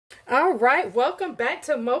All right, welcome back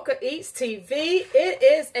to Mochaeatstv. It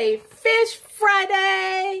is a Fish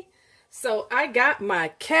Friday. So I got my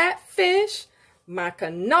catfish, my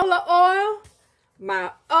canola oil,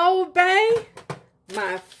 my Old Bay,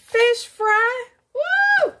 my fish fry.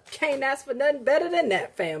 Woo! Can't ask for nothing better than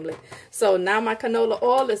that, family. So now my canola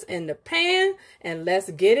oil is in the pan and let's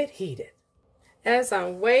get it heated. As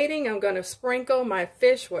I'm waiting, I'm going to sprinkle my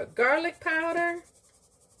fish with garlic powder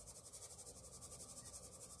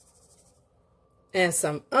and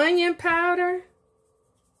some onion powder.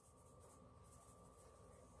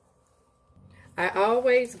 I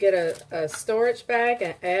always get a storage bag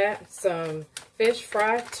and add some fish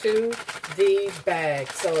fry to the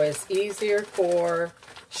bag so it's easier for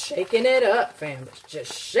shaking it up, family.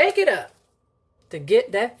 Just shake it up to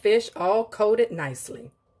get that fish all coated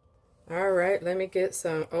nicely. All right, let me get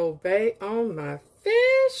some Old Bay on my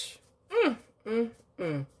fish.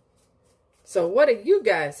 So what are you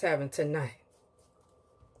guys having tonight?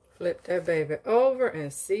 Flip that baby over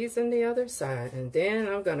and season the other side. And then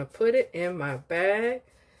I'm going to put it in my bag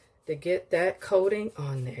to get that coating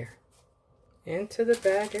on there. Into the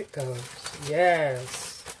bag it goes.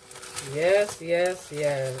 Yes. Yes, yes,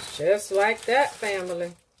 yes. Just like that,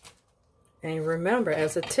 family. And remember,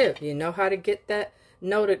 as a tip, you know how to get that,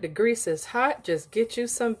 know that the grease is hot? Just get you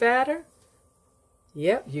some batter.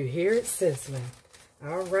 Yep, you hear it sizzling.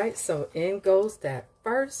 All right, so in goes that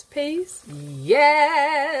first piece.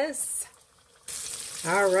 Yes!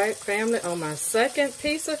 All right, family, on my second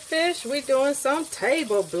piece of fish, we doing some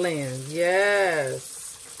table blend.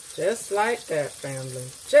 Yes! Just like that, family.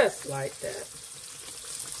 Just like that.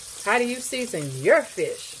 How do you season your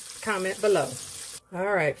fish? Comment below.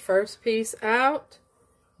 All right, first piece out.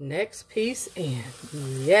 Next piece in.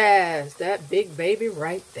 Yes, that big baby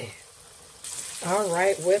right there. All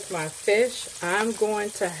right, with my fish, I'm going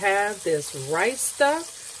to have this rice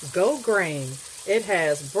stuff, Go Grain. It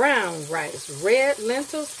has brown rice, red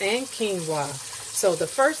lentils, and quinoa. So the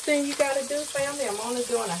first thing you got to do, family, I'm only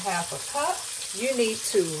doing a half a cup. You need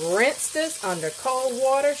to rinse this under cold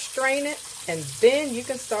water, strain it, and then you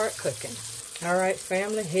can start cooking. All right,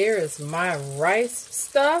 family, here is my rice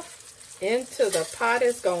stuff. Into the pot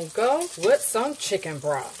it's going to go with some chicken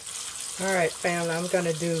broth. All right, family, I'm going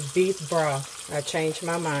to do beef broth. I changed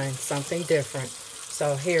my mind, something different.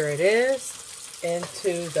 So here it is.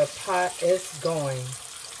 Into the pot it's going.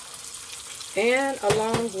 And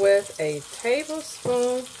along with a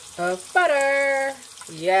tablespoon of butter.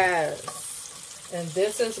 Yes. And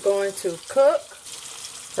this is going to cook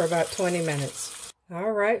for about 20 minutes.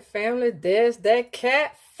 All right, family, there's that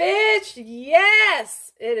catfish.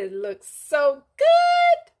 Yes, it looks so good.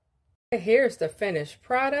 Here's the finished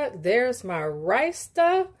product. There's my rice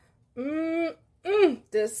stuff.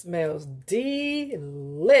 This smells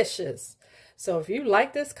delicious. So if you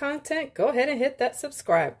like this content, go ahead and hit that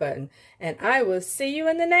subscribe button. And I will see you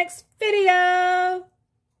in the next video.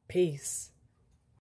 Peace.